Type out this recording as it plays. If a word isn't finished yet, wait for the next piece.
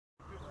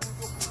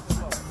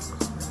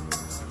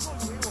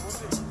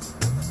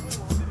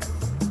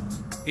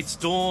It's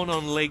dawn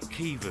on Lake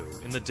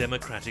Kivu in the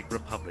Democratic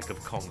Republic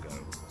of Congo.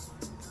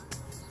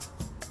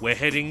 We're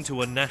heading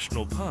to a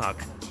national park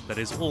that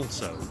is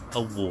also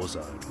a war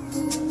zone.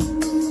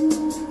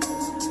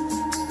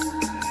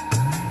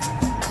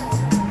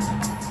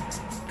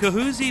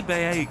 Kahuzi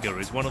Biega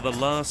is one of the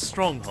last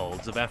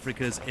strongholds of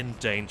Africa's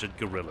endangered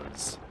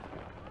gorillas.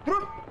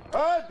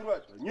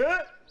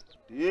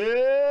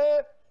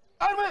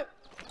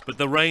 But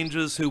the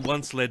rangers who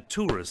once led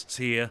tourists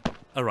here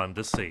are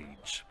under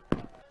siege.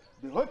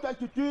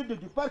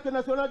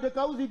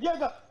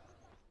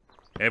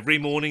 Every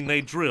morning they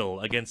drill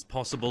against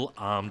possible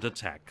armed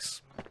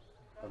attacks.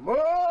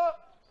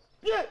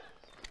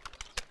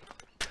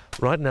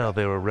 Right now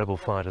there are rebel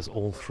fighters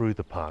all through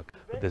the park,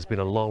 but there's been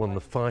a lull in the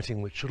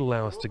fighting which should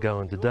allow us to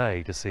go in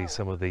today to see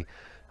some of the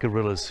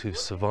guerrillas who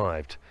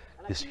survived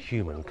this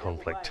human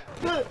conflict.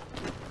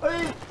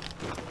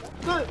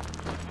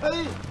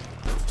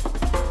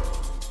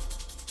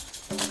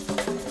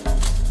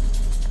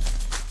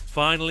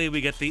 Finally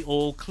we get the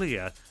all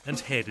clear and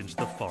head into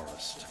the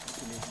forest.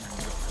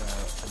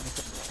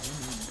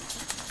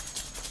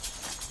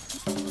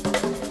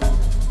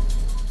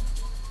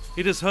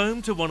 It is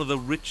home to one of the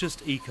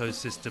richest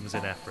ecosystems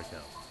in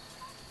Africa.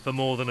 For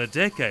more than a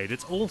decade,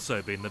 it's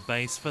also been the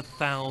base for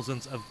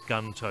thousands of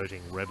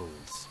gun-toting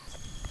rebels.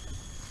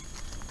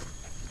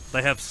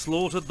 They have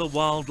slaughtered the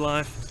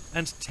wildlife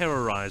and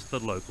terrorized the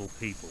local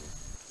people.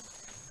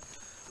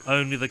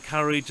 Only the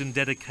courage and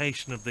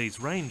dedication of these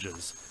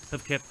rangers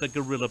have kept the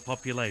guerrilla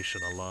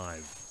population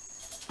alive.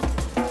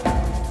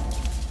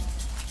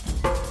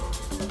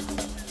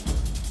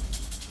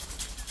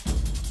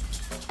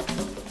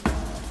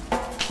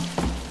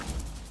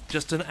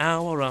 Just an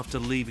hour after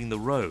leaving the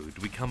road,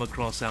 we come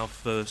across our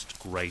first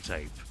great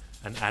ape,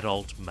 an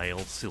adult male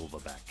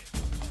silverback.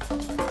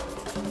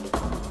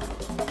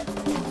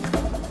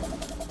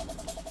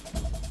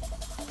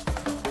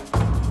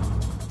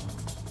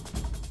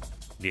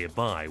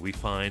 Nearby, we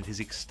find his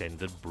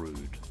extended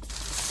brood.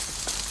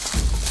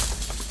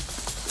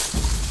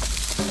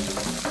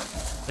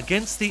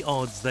 Against the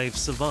odds, they've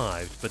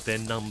survived, but their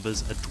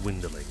numbers are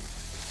dwindling.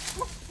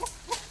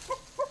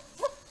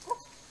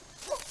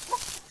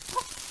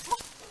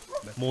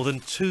 More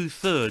than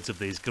 2/3 of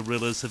these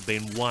gorillas have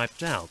been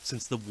wiped out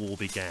since the war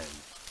began.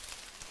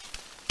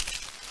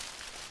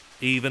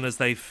 Even as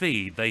they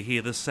feed, they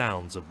hear the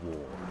sounds of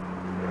war.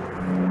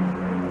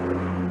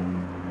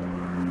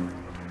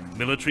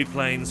 Military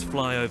planes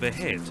fly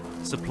overhead,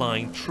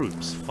 supplying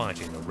troops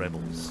fighting the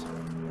rebels.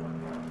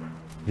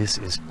 This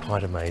is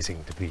quite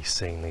amazing to be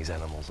seeing these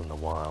animals in the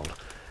wild.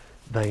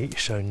 They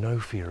show no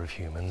fear of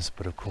humans,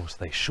 but of course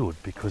they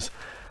should, because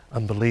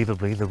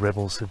unbelievably the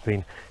rebels have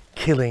been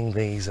killing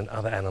these and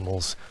other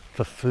animals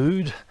for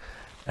food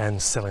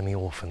and selling the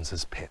orphans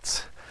as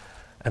pets.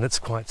 And it's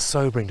quite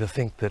sobering to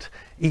think that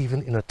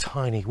even in a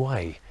tiny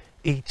way,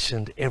 each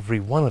and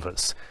every one of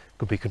us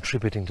could be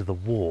contributing to the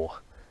war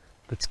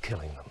that's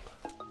killing them.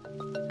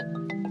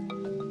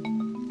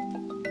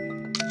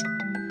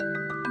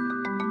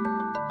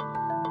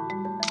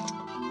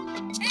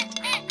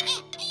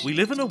 We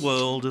live in a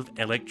world of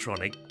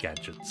electronic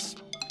gadgets.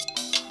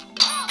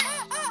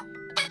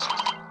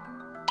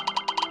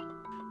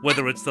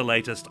 Whether it's the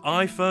latest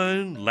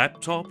iPhone,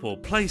 laptop or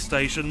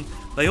PlayStation,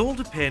 they all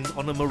depend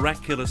on a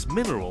miraculous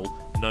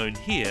mineral known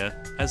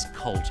here as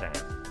coltan.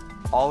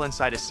 All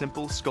inside a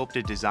simple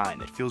sculpted design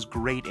that feels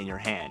great in your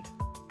hand.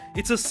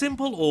 It's a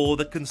simple ore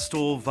that can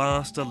store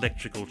vast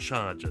electrical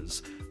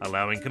charges,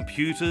 allowing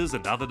computers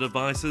and other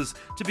devices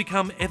to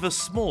become ever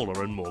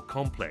smaller and more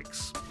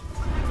complex.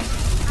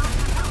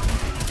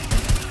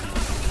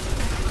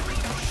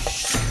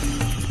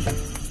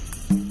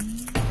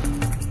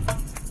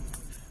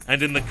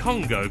 And in the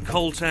Congo,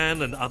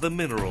 coltan and other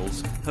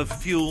minerals have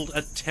fueled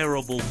a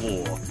terrible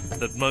war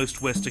that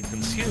most Western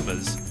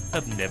consumers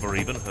have never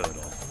even heard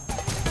of.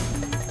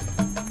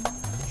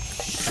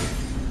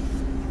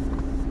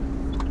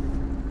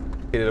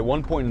 At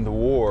one point in the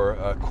war,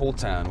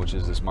 Coltan, which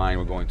is this mine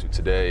we're going to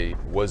today,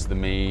 was the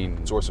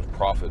main source of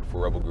profit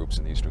for rebel groups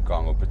in Eastern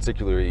Congo,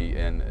 particularly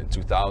in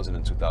 2000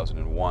 and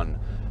 2001.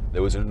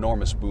 There was an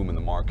enormous boom in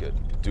the market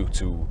due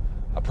to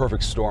a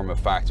perfect storm of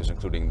factors,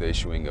 including the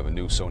issuing of a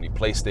new Sony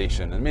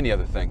PlayStation and many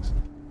other things.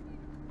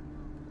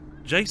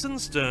 Jason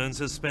Stearns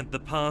has spent the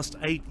past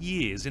 8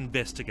 years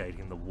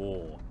investigating the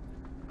war.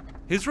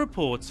 His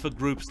reports for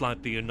groups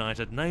like the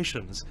United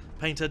Nations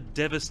paint a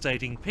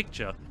devastating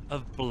picture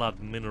of blood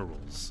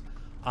minerals,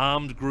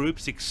 armed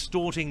groups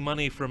extorting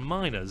money from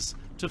miners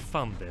to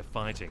fund their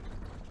fighting.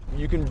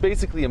 You can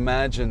basically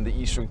imagine the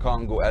Eastern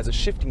Congo as a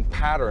shifting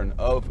pattern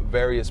of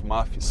various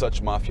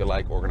such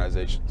mafia-like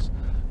organizations.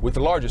 With the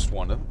largest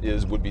one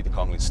would be the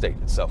Congolese state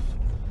itself,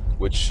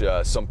 which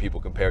some people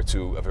compare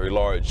to a very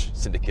large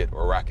syndicate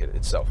or racket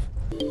itself.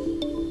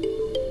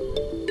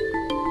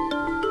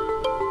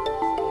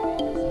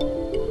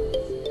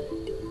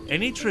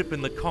 Any trip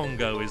in the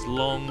Congo is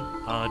long,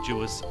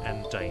 arduous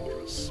and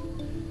dangerous.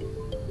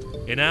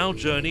 In our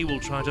journey, we'll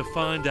try to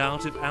find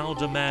out if our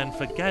demand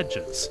for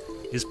gadgets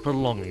is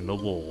prolonging the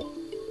war.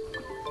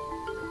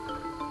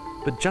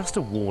 But just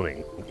a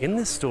warning, in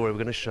this story we're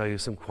going to show you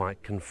some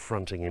quite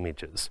confronting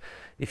images.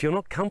 If you're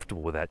not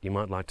comfortable with that, you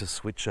might like to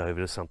switch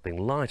over to something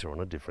lighter on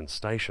a different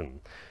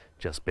station.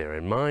 Just bear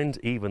in mind,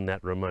 even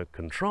that remote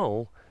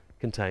control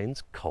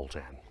contains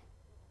coltan.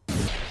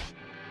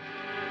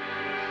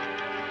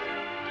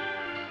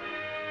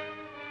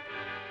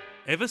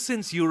 Ever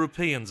since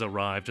Europeans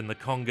arrived in the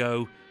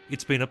Congo,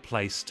 it's been a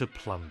place to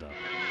plunder.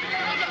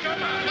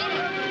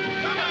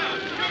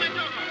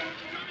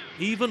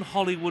 Even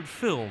Hollywood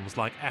films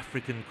like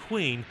African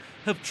Queen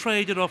have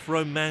traded off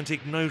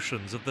romantic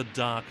notions of the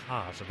dark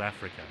heart of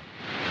Africa.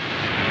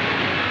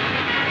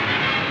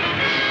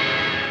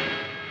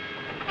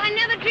 I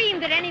never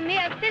dreamed that any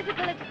mere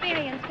physical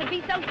experience could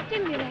be so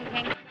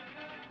stimulating.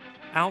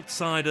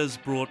 Outsiders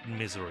brought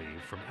misery,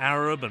 from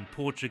Arab and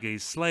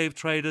Portuguese slave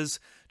traders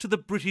to the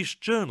British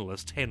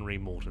journalist Henry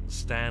Morton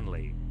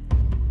Stanley.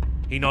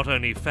 He not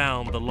only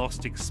found the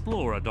lost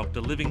explorer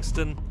Dr.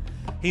 Livingstone,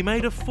 he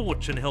made a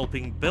fortune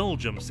helping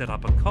Belgium set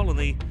up a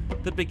colony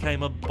that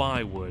became a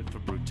byword for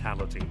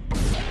brutality.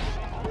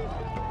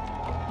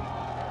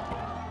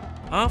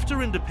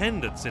 After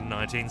independence in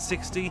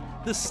 1960,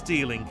 the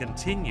stealing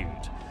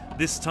continued,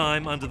 this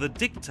time under the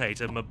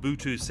dictator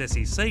Mobutu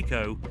Sese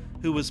Seko,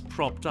 who was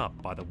propped up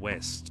by the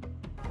West.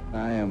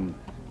 I am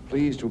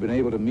pleased to have been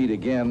able to meet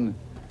again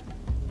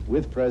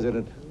with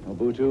President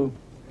Mobutu,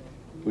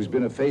 who's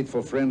been a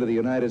faithful friend of the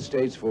United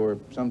States for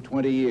some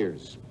 20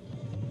 years.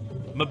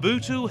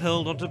 Mobutu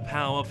held onto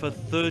power for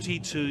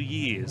 32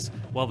 years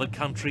while the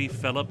country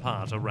fell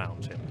apart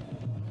around him.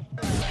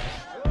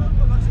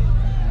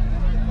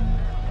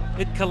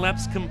 It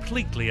collapsed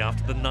completely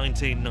after the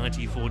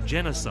 1994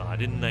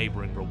 genocide in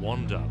neighbouring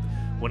Rwanda,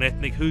 when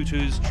ethnic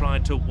Hutus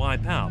tried to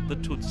wipe out the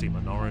Tutsi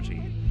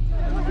minority.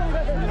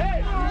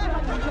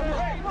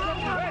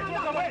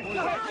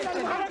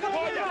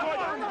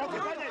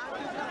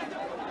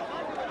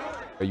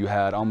 You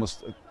had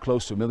almost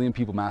close to 1 million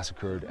people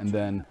massacred, and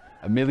then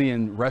 1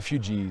 million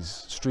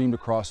refugees streamed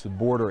across the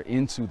border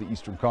into the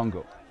eastern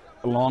Congo,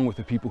 along with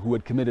the people who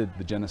had committed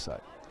the genocide.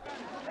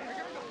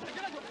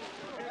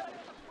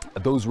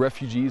 Those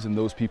refugees and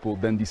those people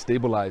then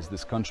destabilized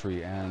this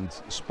country and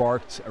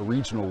sparked a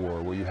regional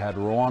war where you had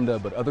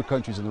Rwanda, but other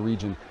countries in the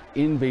region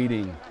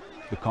invading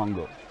the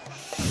Congo.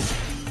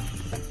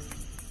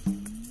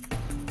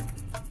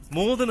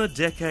 More than a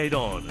decade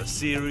on, a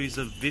series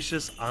of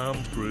vicious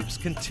armed groups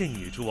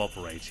continue to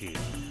operate here,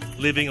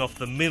 living off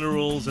the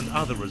minerals and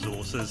other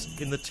resources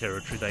in the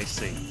territory they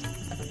seized.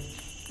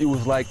 It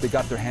was like they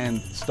got their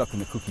hand stuck in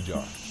the cookie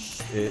jar.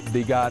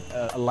 They got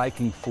a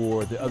liking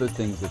for the other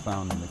things they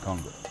found in the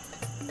Congo.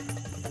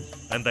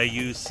 And they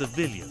use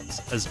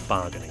civilians as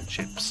bargaining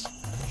chips.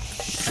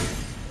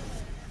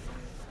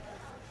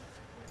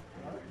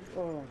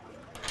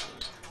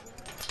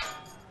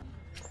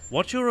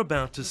 What you're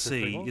about to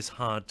see is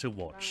hard to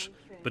watch,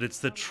 but it's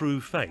the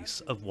true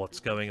face of what's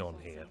going on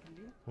here.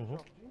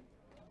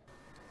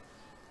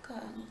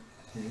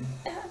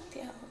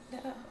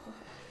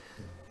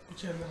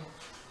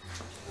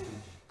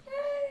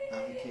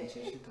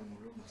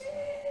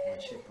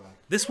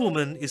 This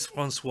woman is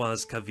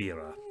Françoise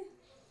Kavira.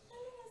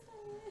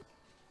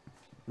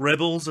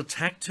 Rebels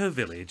attacked her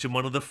village in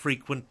one of the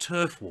frequent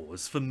turf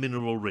wars for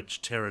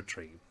mineral-rich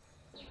territory.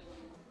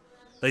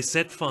 They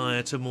set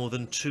fire to more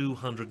than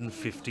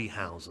 250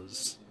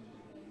 houses.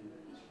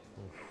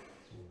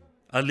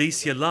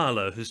 Alicia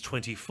Lala, who's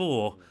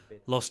 24,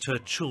 lost her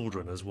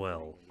children as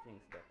well.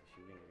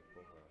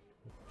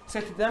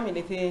 Cette dame, elle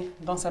était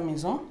dans sa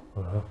maison.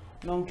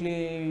 Donc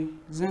les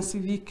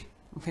inciviques,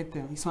 en fait,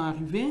 ils sont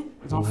arrivés,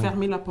 ils ont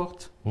fermé la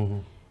porte.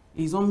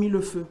 Et ils ont mis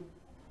le feu.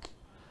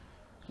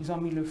 Ils ont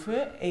mis le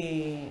feu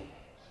et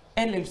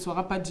elle ne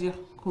saura pas dire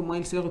comment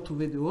elle s'est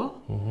retrouvée dehors.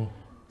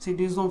 Ses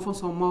deux enfants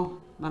sont morts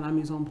dans la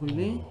maison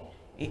brûlée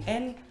et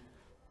elle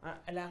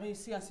a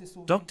réussi à se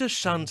sauver. Dr.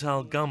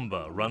 Chantal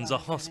Gumba runs a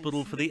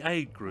hospital for the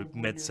aid group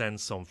Médecins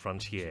Sans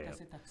Frontières.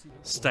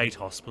 State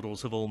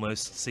hospitals have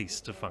almost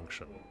ceased to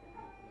function.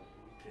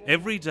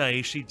 Every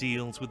day she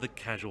deals with the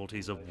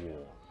casualties of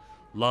war.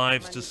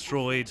 Lives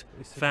destroyed,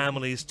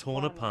 families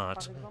torn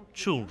apart,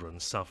 children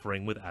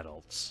suffering with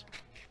adults.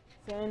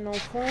 C'est un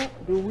enfant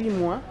de 8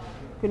 mois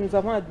que nous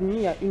avons admis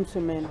il y a une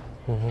semaine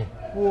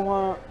pour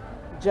un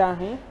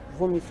diarrhée,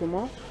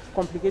 vomissement,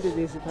 compliqué de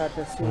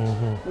déshydratation.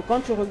 Mais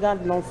quand tu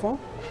regardes l'enfant,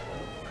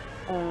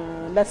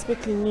 l'aspect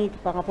clinique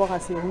par rapport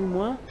à ces 8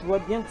 mois, tu vois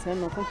bien que c'est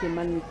un enfant qui est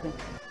malnutri.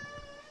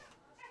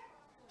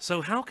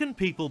 So how can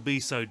people be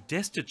so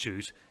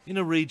destitute in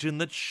a region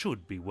that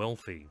should be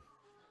wealthy?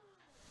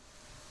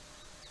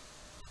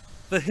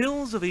 The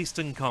hills of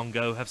eastern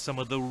Congo have some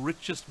of the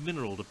richest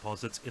mineral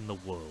deposits in the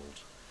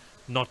world.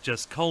 Not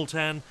just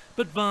coltan,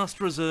 but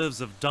vast reserves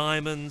of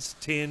diamonds,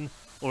 tin,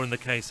 or in the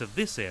case of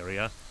this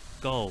area,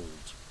 gold.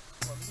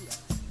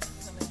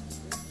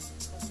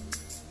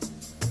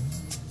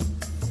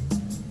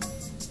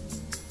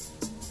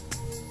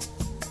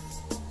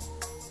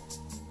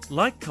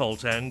 Like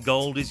coltan,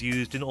 gold is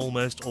used in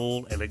almost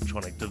all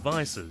electronic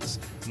devices,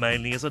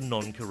 mainly as a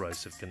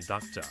non-corrosive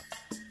conductor.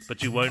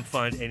 but you won't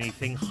find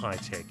anything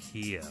high-tech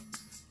here.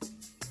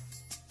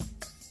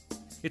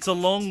 It's a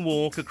long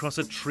walk across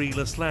a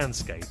treeless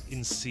landscape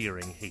in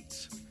searing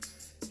heat.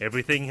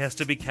 Everything has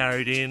to be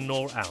carried in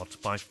or out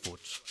by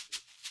foot.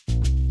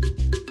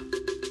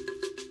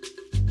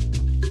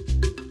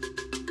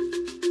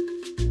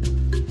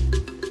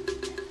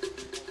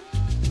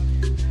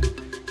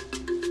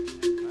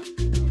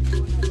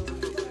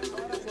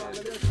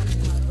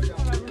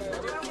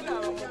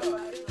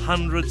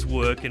 Hundreds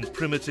work in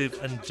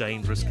primitive and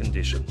dangerous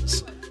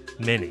conditions.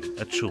 Many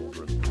are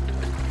children.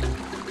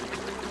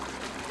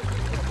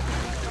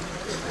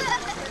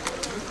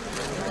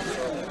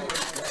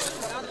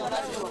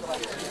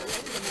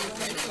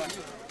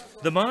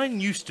 The mine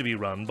used to be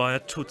run by a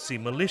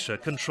Tutsi militia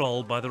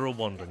controlled by the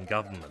Rwandan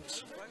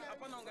government.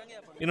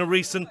 In a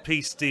recent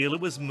peace deal,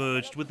 it was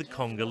merged with the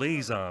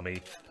Congolese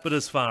army, but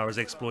as far as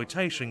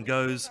exploitation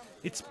goes,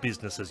 it's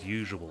business as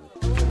usual.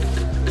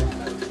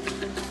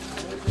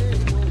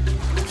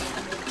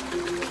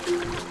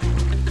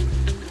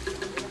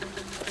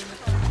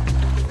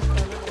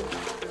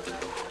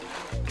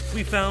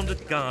 We found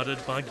it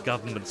guarded by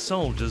government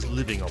soldiers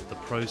living off the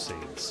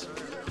proceeds.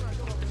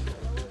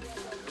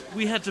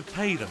 We had to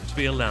pay them to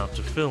be allowed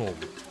to film.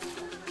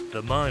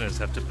 The miners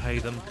have to pay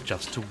them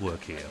just to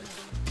work here.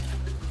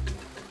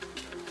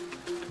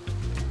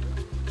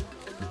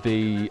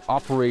 They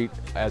operate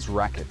as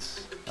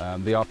rackets.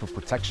 They offer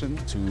protection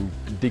to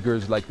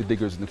diggers like the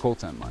diggers in the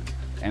Coltan mine.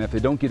 And if they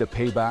don't get a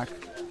payback,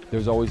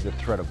 there's always the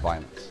threat of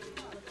violence.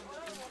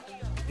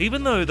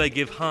 Even though they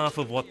give half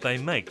of what they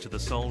make to the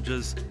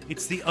soldiers,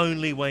 it's the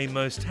only way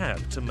most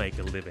have to make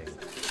a living.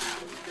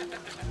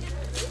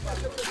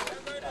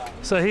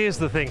 So here's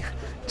the thing,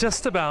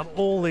 just about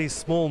all these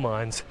small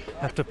mines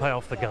have to pay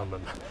off the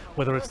gunmen,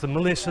 whether it's the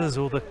militias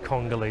or the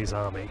Congolese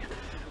army.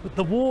 But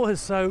the war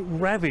has so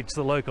ravaged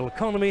the local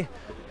economy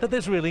that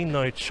there's really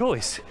no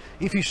choice.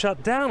 If you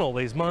shut down all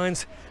these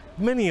mines,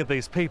 many of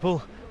these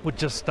people would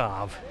just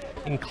starve,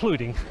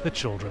 including the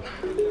children.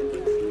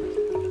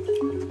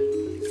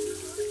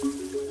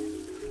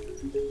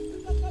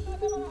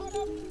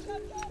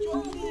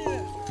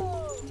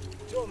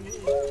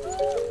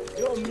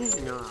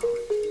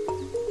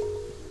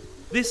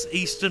 This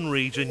eastern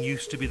region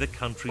used to be the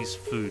country's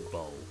food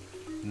bowl.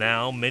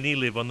 Now many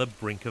live on the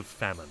brink of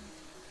famine.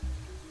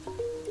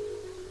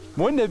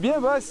 Mwende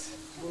bien basi.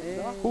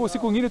 Huko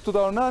siku ngine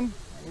tutaonana.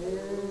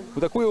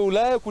 Utakuja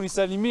Ulaya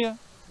kunisalimia.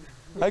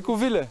 Haiko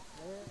vile.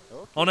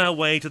 On our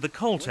way to the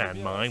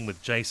Coltan mine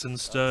with Jason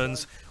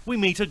Stearns, we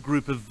meet a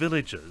group of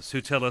villagers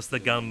who tell us the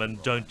gunmen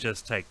don't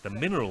just take the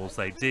minerals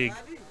they dig,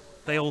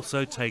 they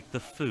also take the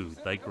food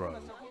they grow.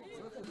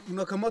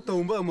 Unakamata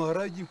umba ya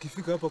maharagi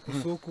ukifika hapa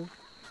kusoko.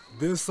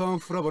 200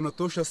 francs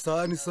wanatosha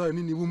sahani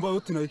nini umba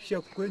yote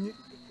inaishia kwenye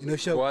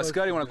inaishia kwa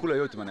askari wanakula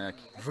yote maana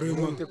yake.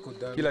 Vraiment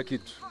Kila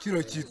kitu.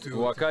 Kila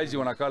kitu. Wakazi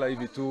wanakala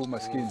hivi tu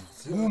maskini.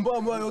 Umba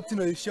ambayo yote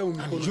inaishia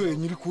mikono. Njoo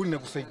yenye kuli na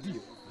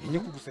kusaidia. Yenye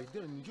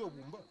kukusaidia ni njoo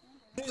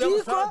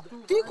umba.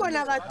 Tiko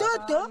na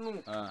watoto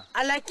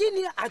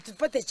lakini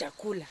hatupate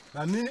chakula.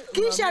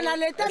 Kisha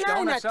naleta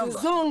nao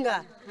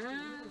natuzonga.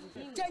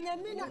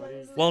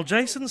 While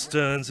Jason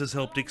Stearns has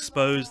helped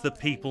expose the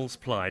people's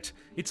plight,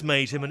 it's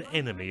made him an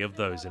enemy of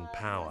those in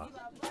power.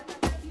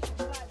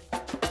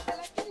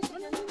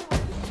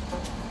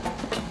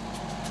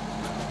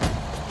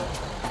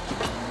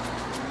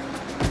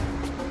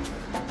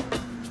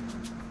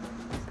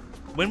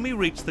 When we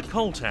reach the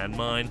Coltan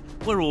mine,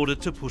 we're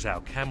ordered to put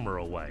our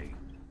camera away.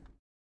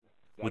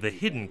 With a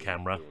hidden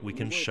camera, we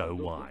can show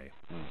why.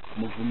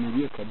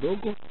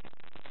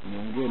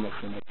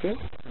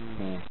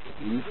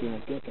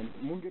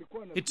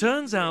 It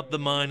turns out the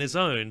mine is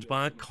owned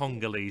by a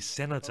Congolese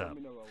senator.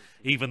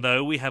 Even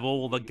though we have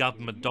all the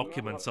government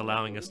documents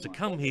allowing us to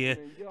come here,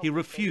 he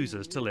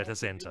refuses to let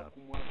us enter.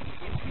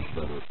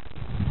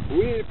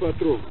 Oui,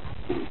 patron.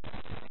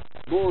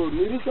 Bon,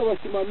 nilisha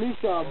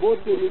wasimamisha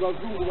bote ni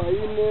wazungu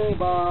waine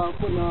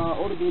bako na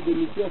ordre de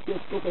militia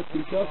kutoka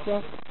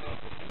Kinshasa.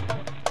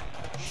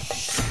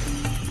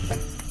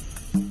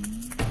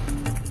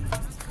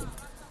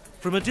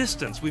 From a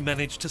distance, we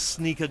managed to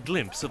sneak a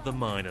glimpse of the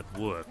mine at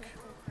work.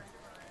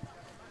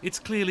 It's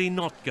clearly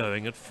not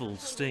going at full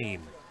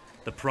steam.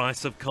 The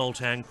price of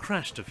coltan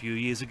crashed a few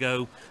years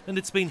ago, and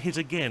it's been hit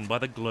again by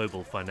the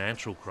global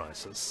financial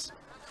crisis.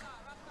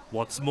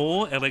 What's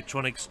more,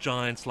 electronics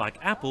giants like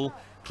Apple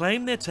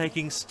claim they're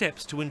taking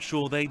steps to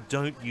ensure they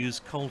don't use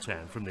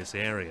coltan from this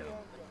area.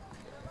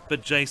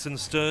 But Jason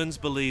Stearns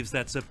believes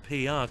that's a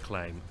PR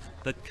claim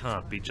that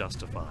can't be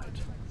justified.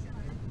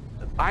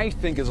 I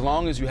think as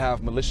long as you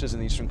have militias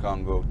in Eastern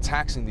Congo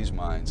taxing these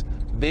mines,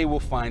 they will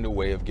find a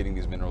way of getting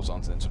these minerals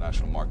onto the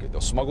international market. They'll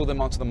smuggle them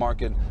onto the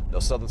market,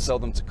 they'll sell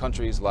them to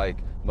countries like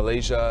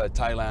Malaysia,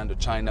 Thailand, or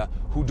China,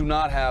 who do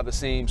not have the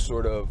same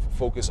sort of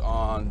focus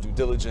on due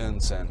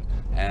diligence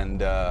and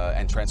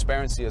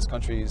transparency as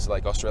countries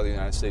like Australia and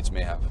the United States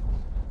may have.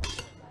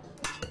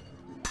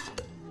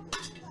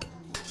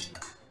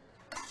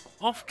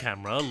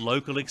 Off-camera,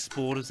 local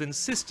exporters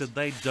insisted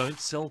they don't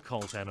sell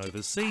coltan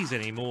overseas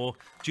anymore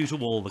due to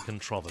all the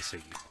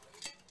controversy.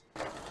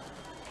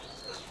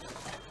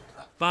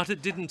 But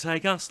it didn't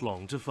take us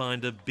long to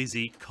find a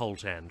busy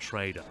coltan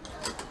trader.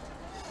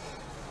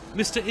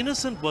 Mr.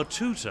 Innocent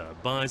Watuta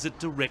buys it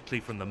directly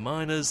from the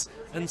miners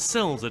and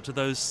sells it to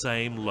those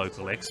same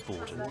local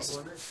exporters.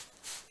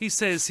 He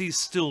says he's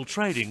still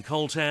trading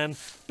coltan,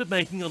 but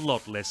making a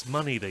lot less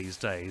money these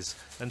days,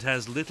 and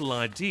has little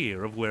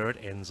idea of where it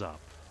ends up.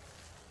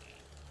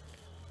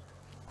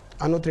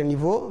 À notre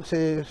niveau,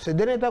 c'est ce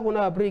dernier temps qu'on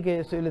a appris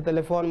que c'est le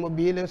téléphone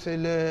mobile, c'est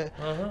le,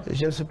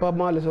 je ne sais pas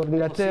moi, les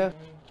ordinateurs.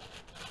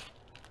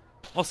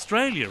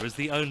 Australia is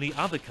the only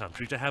other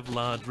country to have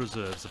large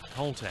reserves of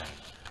coltan,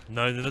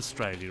 known in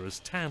Australia as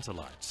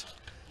tantalite.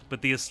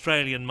 But the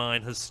Australian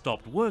mine has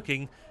stopped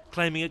working,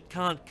 claiming it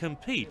can't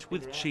compete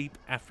with cheap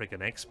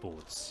African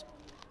exports.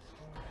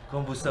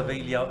 Comme vous savez,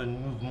 il y a un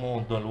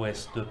mouvement dans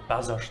l'Ouest de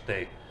pas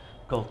acheter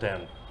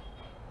coltan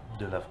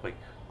de l'Afrique,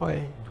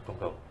 du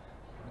Congo.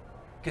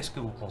 Qu'est-ce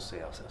que vous pensez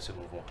à ce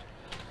mouvement?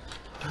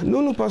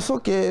 Nous pensons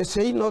que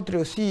c'est une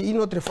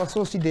autre façon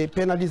aussi de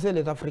pénaliser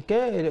les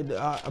Africains,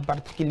 en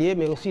particulier,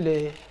 mais aussi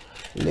les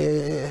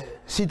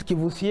sites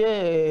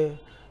kivusiens,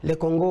 les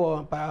Congo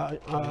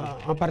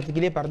en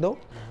particulier, pardon.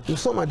 Nous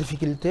sommes en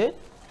difficulté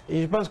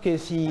et je pense que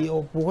si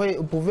on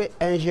pouvait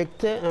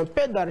injecter un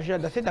peu d'argent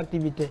dans cette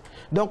activité,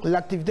 donc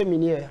l'activité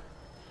minière,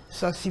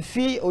 ça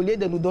suffit au lieu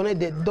de nous donner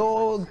des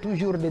dons,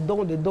 toujours des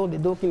dons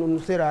qui ne nous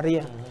servent à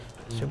rien.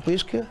 C'est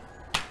puisque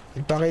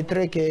il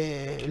paraîtrait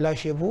que là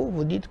chez vous,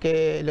 vous dites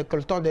que le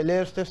coltan de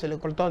l'Est, c'est le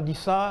coltan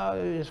d'Issa,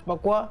 je ne sais pas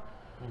quoi.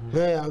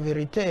 Mais en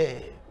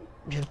vérité,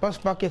 je ne pense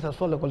pas que ce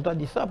soit le coltan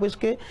d'Issa,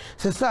 puisque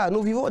c'est ça,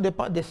 nous vivons au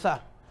départ de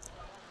ça.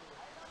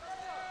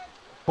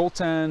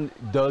 Coltan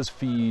does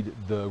feed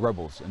the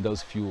rebels and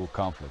does fuel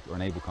conflict, or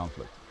enable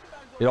conflict.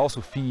 It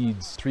also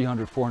feeds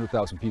 300,000,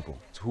 400,000 people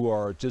who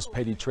are just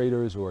petty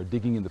traders or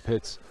digging in the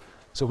pits.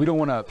 So we don't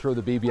want to throw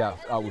the baby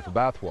out with the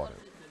bathwater.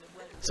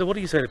 So what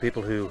do you say to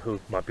people who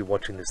might be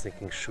watching this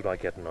thinking, should I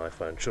get an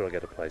iPhone, should I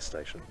get a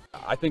PlayStation?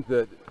 I think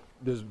that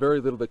there's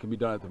very little that can be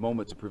done at the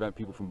moment to prevent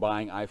people from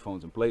buying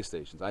iPhones and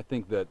PlayStations. I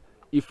think that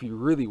if you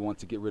really want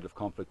to get rid of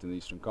conflict in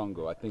Eastern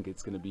Congo, I think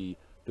it's going to be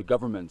the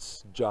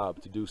government's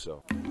job to do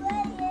so.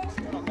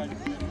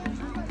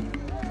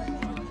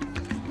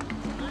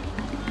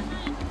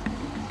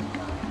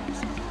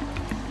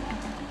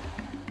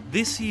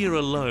 This year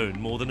alone,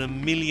 more than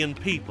 1 million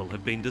people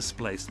have been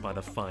displaced by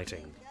the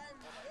fighting.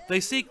 They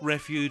seek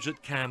refuge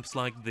at camps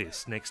like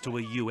this next to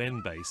a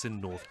UN base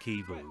in North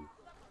Kivu.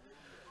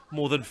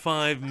 More than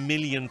 5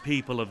 million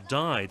people have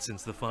died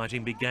since the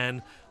fighting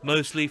began,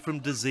 mostly from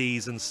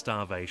disease and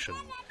starvation,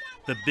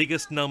 the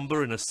biggest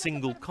number in a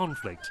single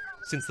conflict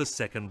since the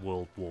Second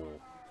World War.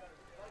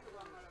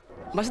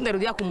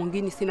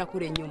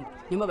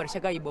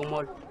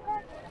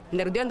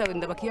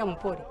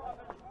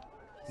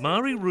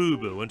 Mari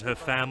Rubu and her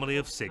family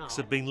of 6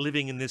 have been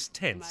living in this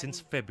tent since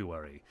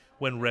February,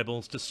 when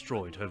rebels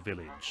destroyed her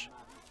village.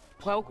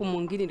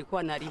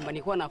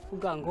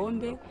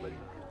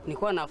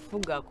 Nilikuwa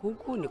nafuga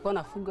kuku, nilikuwa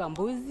nafuga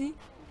mbuzi,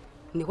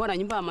 nilikuwa na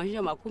nyumba ya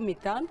mahisha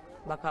 15,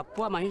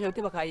 bakapoa mahisha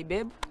yote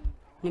bakaibeba,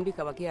 nyumba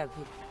ikabakia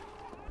vile.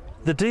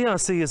 The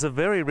DRC is a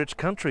very rich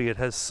country. It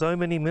has so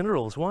many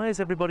minerals. Why is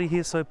everybody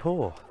here so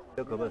poor?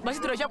 Basi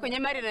tunajua kwenye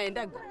mari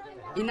naendaga,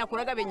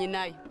 inakuraga benye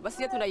nayo.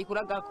 Basi yetu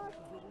tunaikuraga.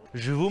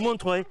 Je vous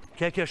montrerai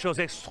quelque chose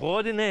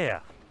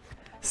d'extraordinaire.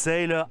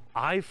 C'est le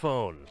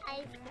iPhone.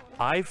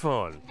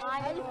 iPhone.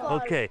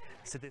 Okay.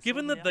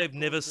 Given that they've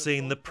never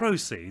seen the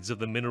proceeds of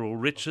the mineral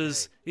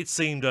riches, it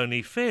seemed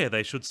only fair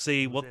they should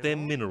see what their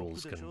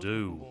minerals can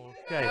do.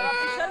 Okay.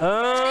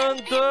 1,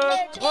 2,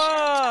 3.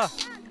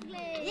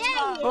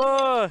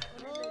 Oh.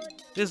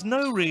 There's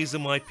no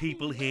reason why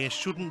people here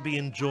shouldn't be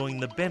enjoying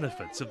the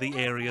benefits of the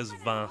area's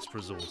vast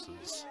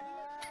resources.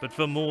 But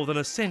for more than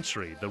a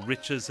century, the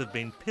riches have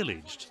been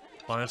pillaged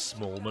by a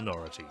small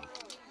minority.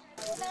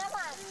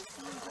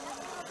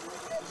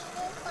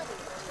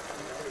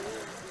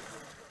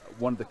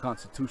 One of the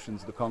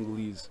constitutions of the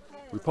Congolese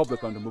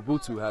Republic under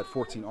Mobutu had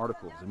 14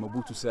 articles, and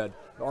Mobutu said,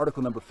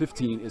 article number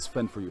 15 is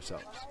fend for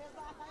yourselves.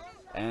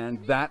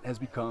 And that has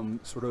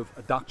become sort of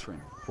a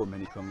doctrine for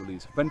many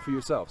Congolese. Fend for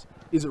yourselves.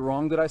 Is it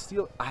wrong that I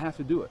steal? I have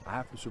to do it. I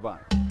have to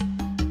survive.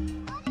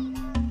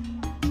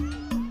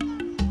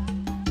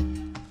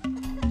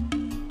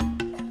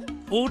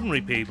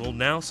 Ordinary people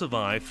now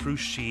survive through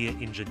sheer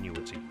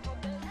ingenuity.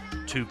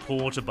 Too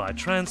poor to buy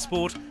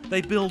transport,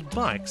 they build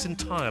bikes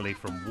entirely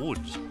from wood.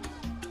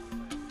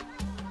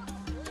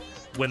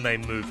 When they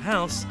move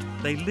house,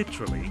 they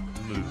literally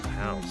move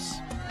house.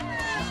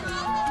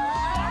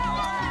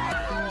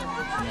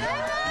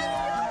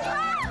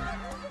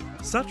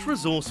 Such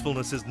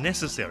resourcefulness is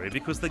necessary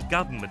because the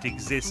government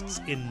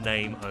exists in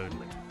name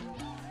only.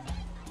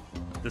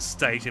 The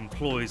state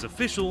employs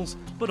officials,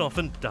 but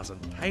often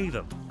doesn't pay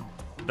them.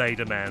 They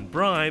demand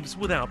bribes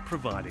without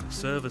providing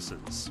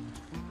services.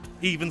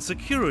 Even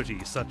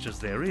security, such as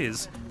there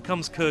is,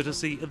 comes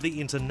courtesy of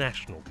the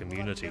international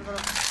community.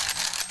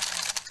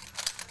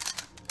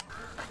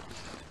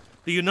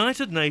 The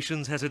United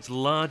Nations has its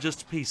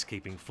largest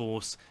peacekeeping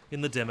force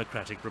in the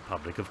Democratic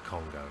Republic of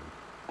Congo.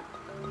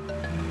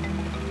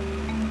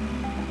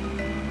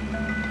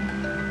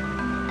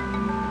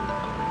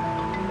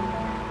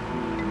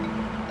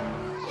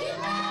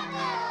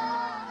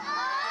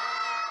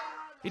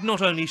 It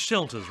not only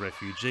shelters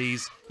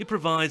refugees, it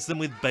provides them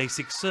with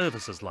basic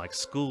services like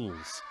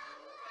schools.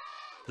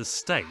 The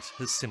state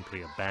has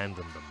simply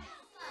abandoned them.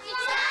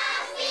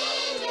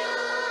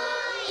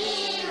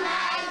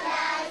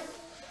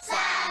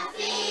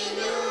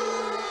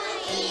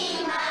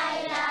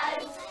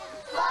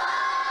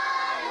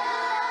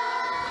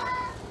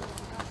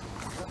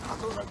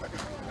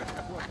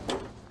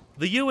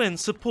 The UN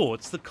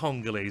supports the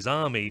Congolese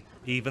army,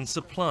 even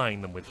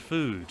supplying them with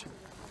food.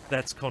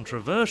 That's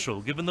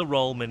controversial given the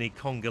role many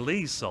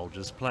Congolese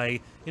soldiers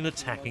play in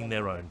attacking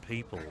their own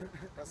people.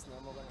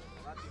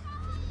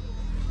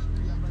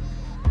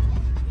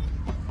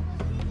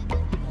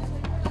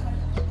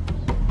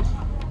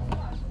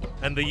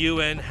 And the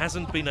UN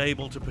hasn't been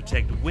able to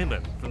protect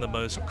women from the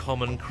most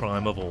common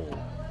crime of all,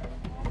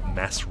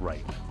 mass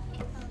rape.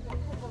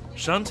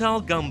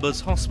 Chantal Gumba's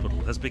hospital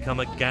has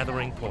become a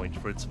gathering point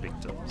for its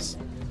victims.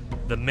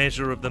 The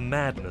measure of the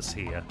madness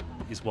here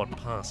is what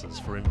passes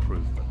for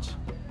improvement.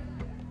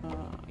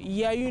 Il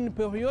y a eu une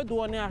période où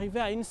on est arrivé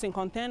à une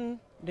cinquantaine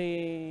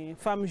de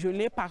femmes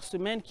violées par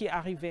semaine qui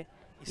arrivaient.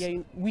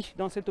 Oui,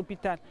 dans cet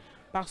hôpital.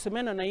 Par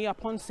semaine, on a eu à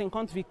prendre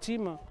 50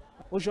 victimes.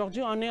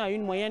 Aujourd'hui, on est à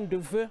une moyenne de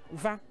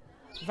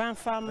 20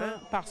 femmes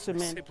par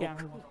semaine qui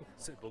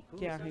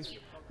arrivent.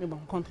 Mais bon,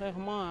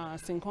 contrairement à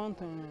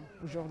 50,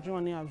 aujourd'hui,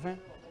 on est à 20.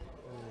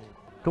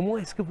 Comment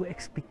est-ce que vous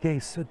expliquez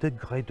ce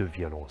degré de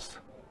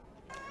violence?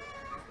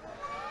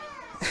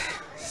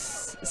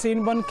 C'est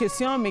une bonne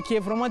question, mais qui est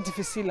vraiment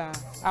difficile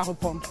à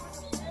répondre.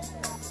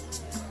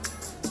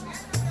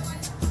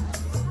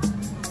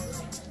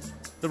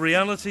 The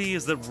reality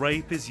is that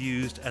rape is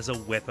used as a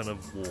weapon of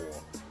war,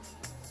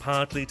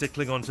 partly to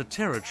cling on to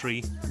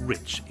territory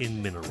rich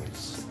in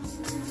minerals.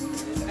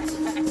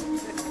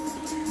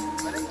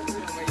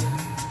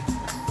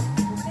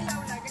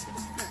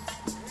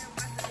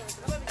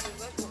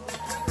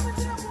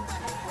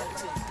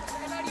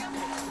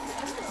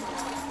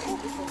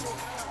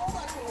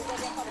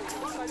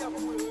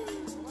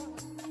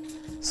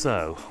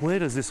 So, where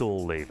does this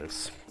all leave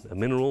us? Are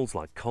minerals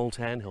like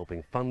coltan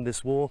helping fund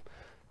this war?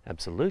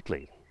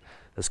 Absolutely.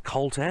 Has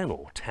coltan,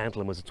 or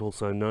tantalum as it's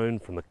also known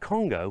from the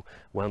Congo,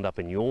 wound up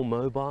in your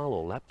mobile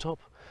or laptop?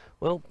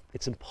 Well,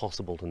 it's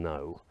impossible to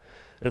know.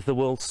 And if the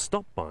world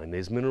stopped buying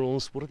these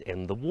minerals, would it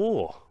end the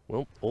war?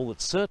 Well, all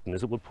that's certain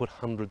is it would put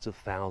hundreds of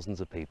thousands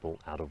of people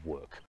out of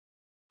work.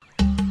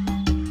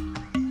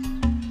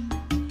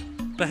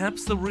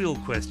 Perhaps the real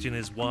question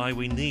is why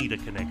we need a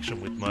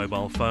connection with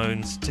mobile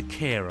phones to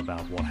care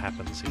about what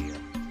happens here.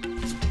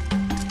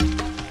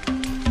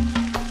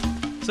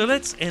 So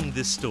let's end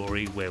this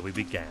story where we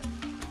began.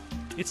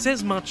 It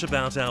says much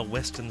about our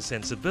Western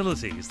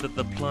sensibilities that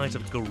the plight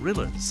of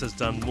gorillas has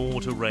done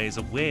more to raise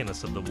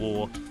awareness of the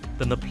war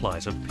than the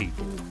plight of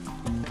people.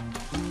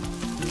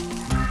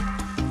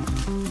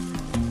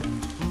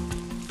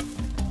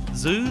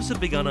 Zoos have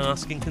begun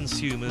asking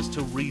consumers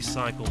to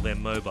recycle their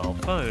mobile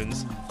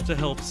phones to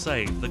help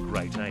save the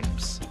great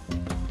apes.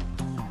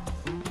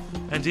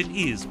 And it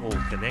is all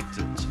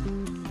connected.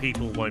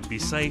 People won't be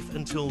safe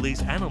until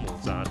these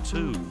animals are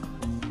too.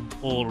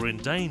 All are in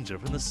danger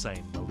from the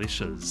same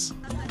militias.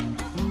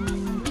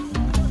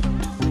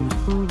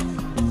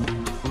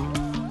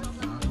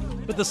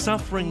 But the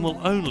suffering will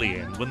only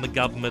end when the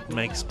government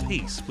makes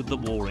peace with the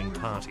warring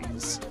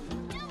parties.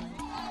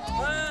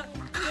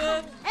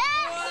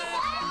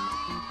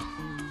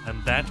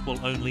 And that will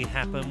only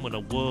happen when a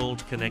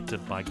world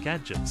connected by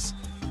gadgets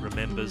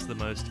remembers the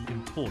most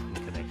important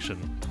connection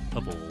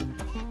of all.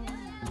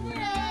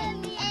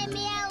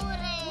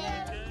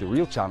 The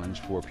real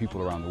challenge for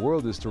people around the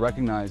world is to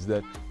recognize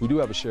that we do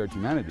have a shared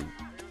humanity.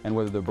 And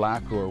whether they're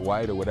black or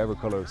white or whatever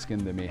color of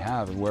skin they may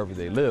have and wherever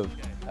they live,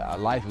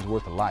 life is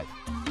worth a life.